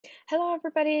Hello,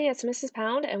 everybody. It's Mrs.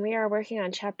 Pound, and we are working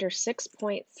on chapter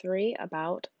 6.3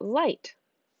 about light.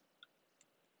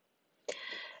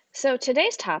 So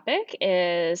today's topic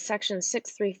is section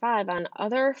 635 on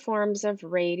other forms of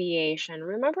radiation.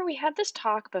 Remember, we had this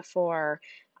talk before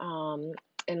um,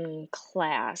 in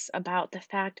class about the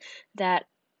fact that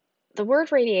the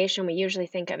word radiation we usually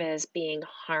think of as being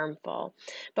harmful.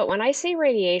 But when I say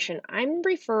radiation, I'm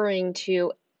referring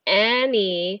to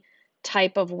any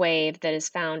type of wave that is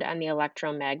found on the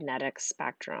electromagnetic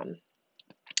spectrum.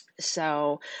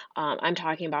 So I'm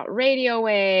talking about radio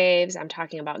waves, I'm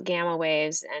talking about gamma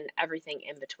waves, and everything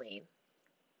in between.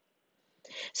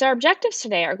 So our objectives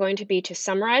today are going to be to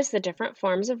summarize the different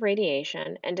forms of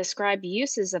radiation and describe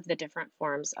uses of the different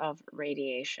forms of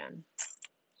radiation.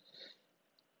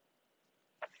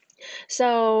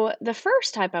 So the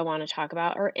first type I want to talk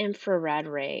about are infrared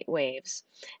waves.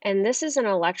 And this is an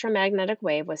electromagnetic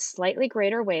wave with slightly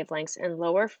greater wavelengths and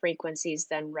lower frequencies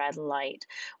than red light.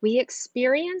 We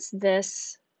experience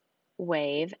this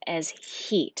wave as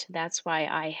heat. That's why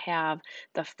I have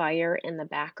the fire in the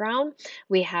background.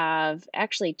 We have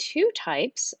actually two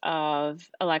types of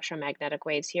electromagnetic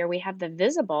waves here. We have the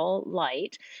visible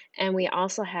light, and we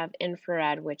also have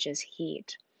infrared, which is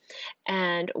heat.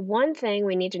 And one thing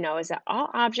we need to know is that all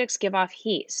objects give off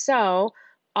heat. So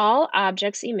all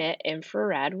objects emit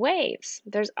infrared waves.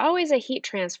 There's always a heat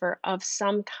transfer of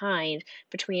some kind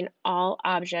between all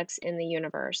objects in the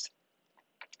universe.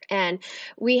 And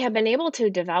we have been able to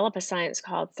develop a science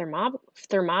called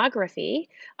thermography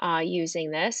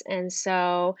using this. And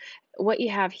so, what you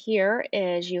have here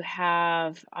is you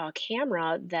have a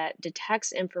camera that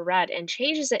detects infrared and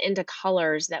changes it into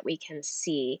colors that we can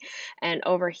see. And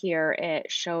over here, it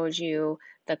shows you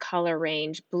the color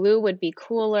range. Blue would be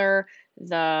cooler.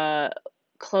 The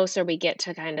closer we get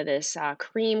to kind of this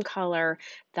cream color,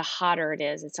 the hotter it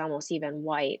is. It's almost even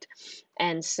white.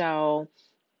 And so,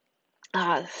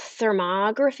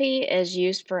 thermography is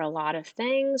used for a lot of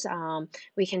things.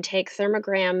 We can take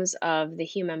thermograms of the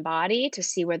human body to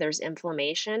see where there's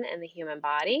inflammation in the human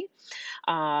body.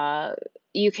 Uh,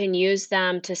 you can use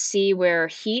them to see where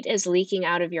heat is leaking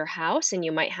out of your house and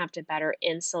you might have to better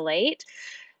insulate.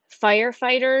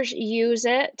 Firefighters use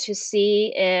it to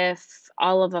see if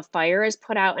all of a fire is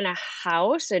put out in a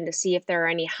house and to see if there are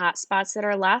any hot spots that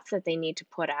are left that they need to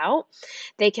put out.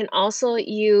 They can also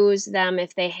use them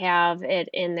if they have it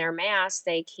in their mask,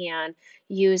 they can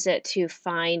use it to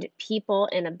find people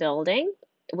in a building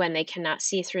when they cannot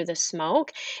see through the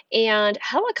smoke. And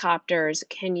helicopters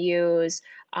can use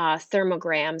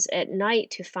thermograms at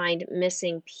night to find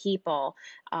missing people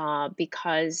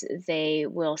because they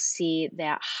will see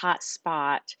that hot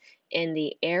spot in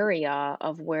the area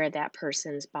of where that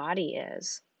person's body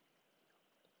is.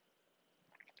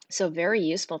 So, very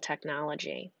useful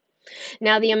technology.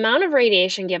 Now, the amount of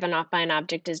radiation given off by an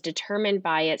object is determined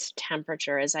by its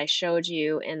temperature. As I showed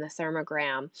you in the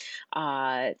thermogram,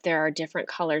 there are different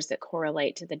colors that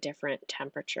correlate to the different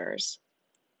temperatures.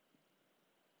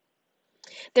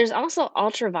 There's also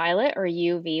ultraviolet or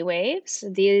UV waves.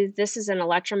 This is an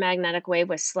electromagnetic wave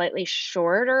with slightly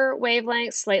shorter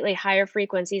wavelengths, slightly higher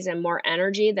frequencies, and more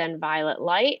energy than violet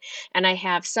light. And I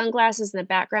have sunglasses in the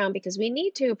background because we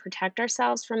need to protect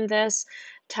ourselves from this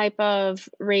type of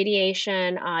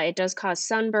radiation. It does cause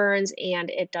sunburns and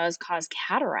it does cause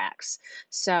cataracts.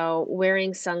 So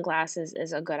wearing sunglasses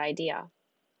is a good idea.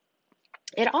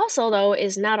 It also, though,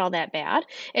 is not all that bad.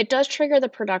 It does trigger the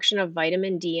production of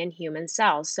vitamin D in human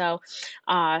cells. So,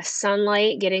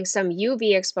 sunlight, getting some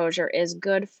UV exposure is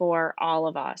good for all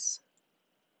of us.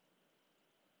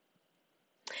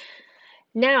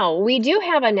 Now, we do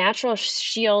have a natural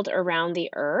shield around the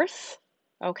Earth,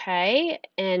 okay,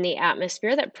 in the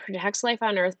atmosphere that protects life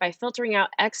on Earth by filtering out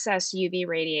excess UV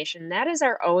radiation. That is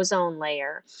our ozone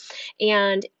layer.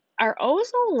 And our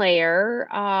ozone layer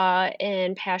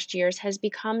in past years has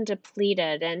become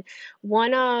depleted, and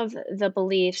one of the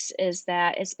beliefs is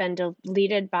that it's been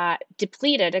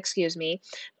depleted, excuse me,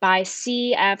 by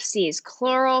CFCs,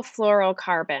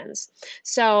 chlorofluorocarbons.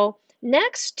 So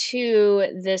next to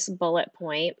this bullet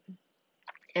point,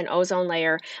 an ozone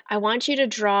layer, I want you to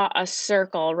draw a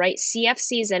circle, write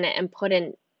CFCs in it, and put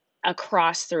a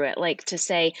cross through it, like to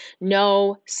say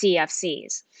no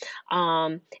CFCs.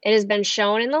 It has been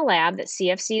shown in the lab that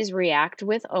CFCs react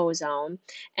with ozone,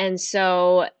 and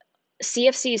so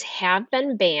CFCs have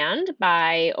been banned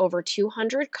by over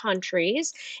 200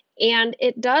 countries, and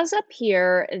it does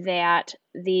appear that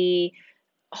the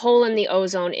hole in the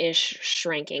ozone is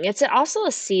shrinking. It's also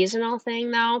a seasonal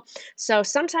thing, though. So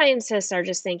some scientists are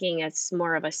just thinking it's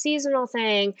more of a seasonal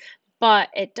thing, but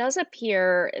it does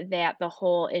appear that the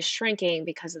hole is shrinking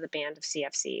because of the band of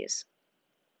CFCs.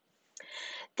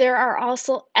 There are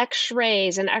also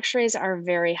X-rays, and X-rays are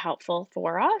very helpful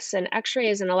for us. And X-ray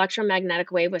is an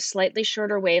electromagnetic wave with slightly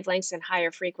shorter wavelengths and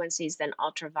higher frequencies than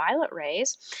ultraviolet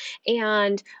rays.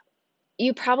 And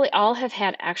you probably all have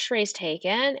had X-rays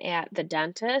taken at the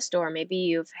dentist, or maybe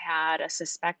you've had a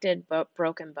suspected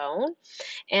broken bone.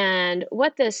 And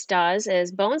what this does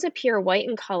is bones appear white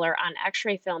in color on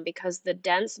X-ray film because the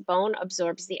dense bone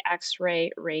absorbs the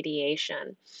X-ray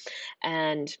radiation.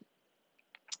 And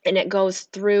and it goes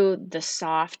through the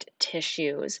soft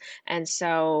tissues. And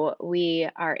so we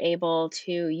are able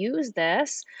to use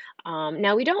this.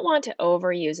 Now, we don't want to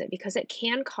overuse it because it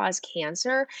can cause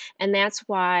cancer. And that's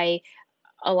why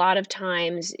a lot of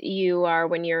times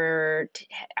when you're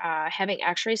having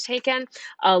x-rays taken,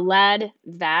 a lead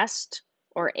vest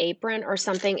or apron or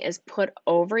something is put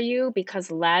over you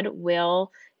because lead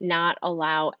will not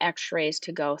allow x-rays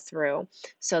to go through.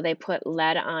 So they put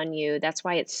lead on you. That's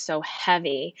why it's so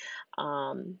heavy,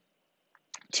 um,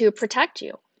 to protect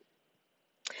you.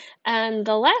 And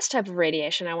the last type of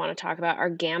radiation I want to talk about are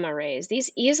gamma rays.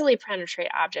 These easily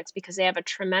penetrate objects because they have a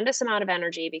tremendous amount of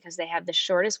energy because they have the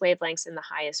shortest wavelengths and the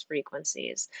highest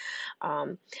frequencies.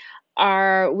 Um,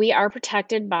 we are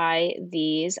protected by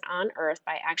these on Earth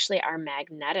by actually our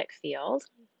magnetic field.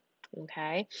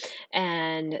 Okay.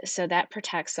 And so that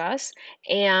protects us.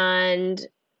 And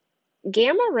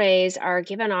gamma rays are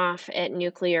given off at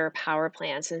nuclear power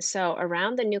plants. And so,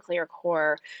 around the nuclear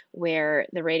core where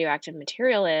the radioactive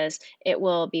material is, it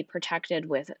will be protected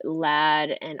with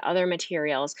lead and other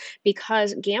materials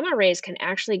because gamma rays can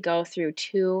actually go through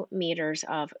 2 meters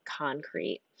of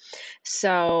concrete.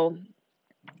 So,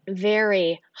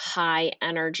 very high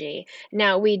energy.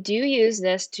 Now, we do use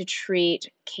this to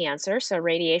treat cancer, so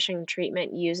radiation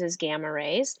treatment uses gamma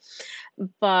rays,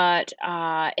 but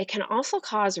it can also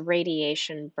cause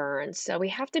radiation burns. So we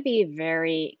have to be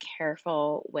very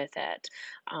careful with it,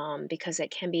 because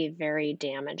it can be very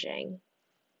damaging.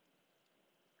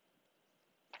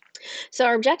 So,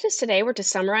 our objectives today were to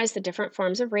summarize the different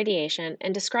forms of radiation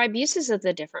and describe uses of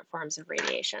the different forms of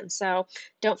radiation. So,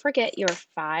 don't forget your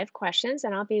 5 questions,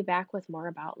 and I'll be back with more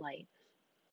about light.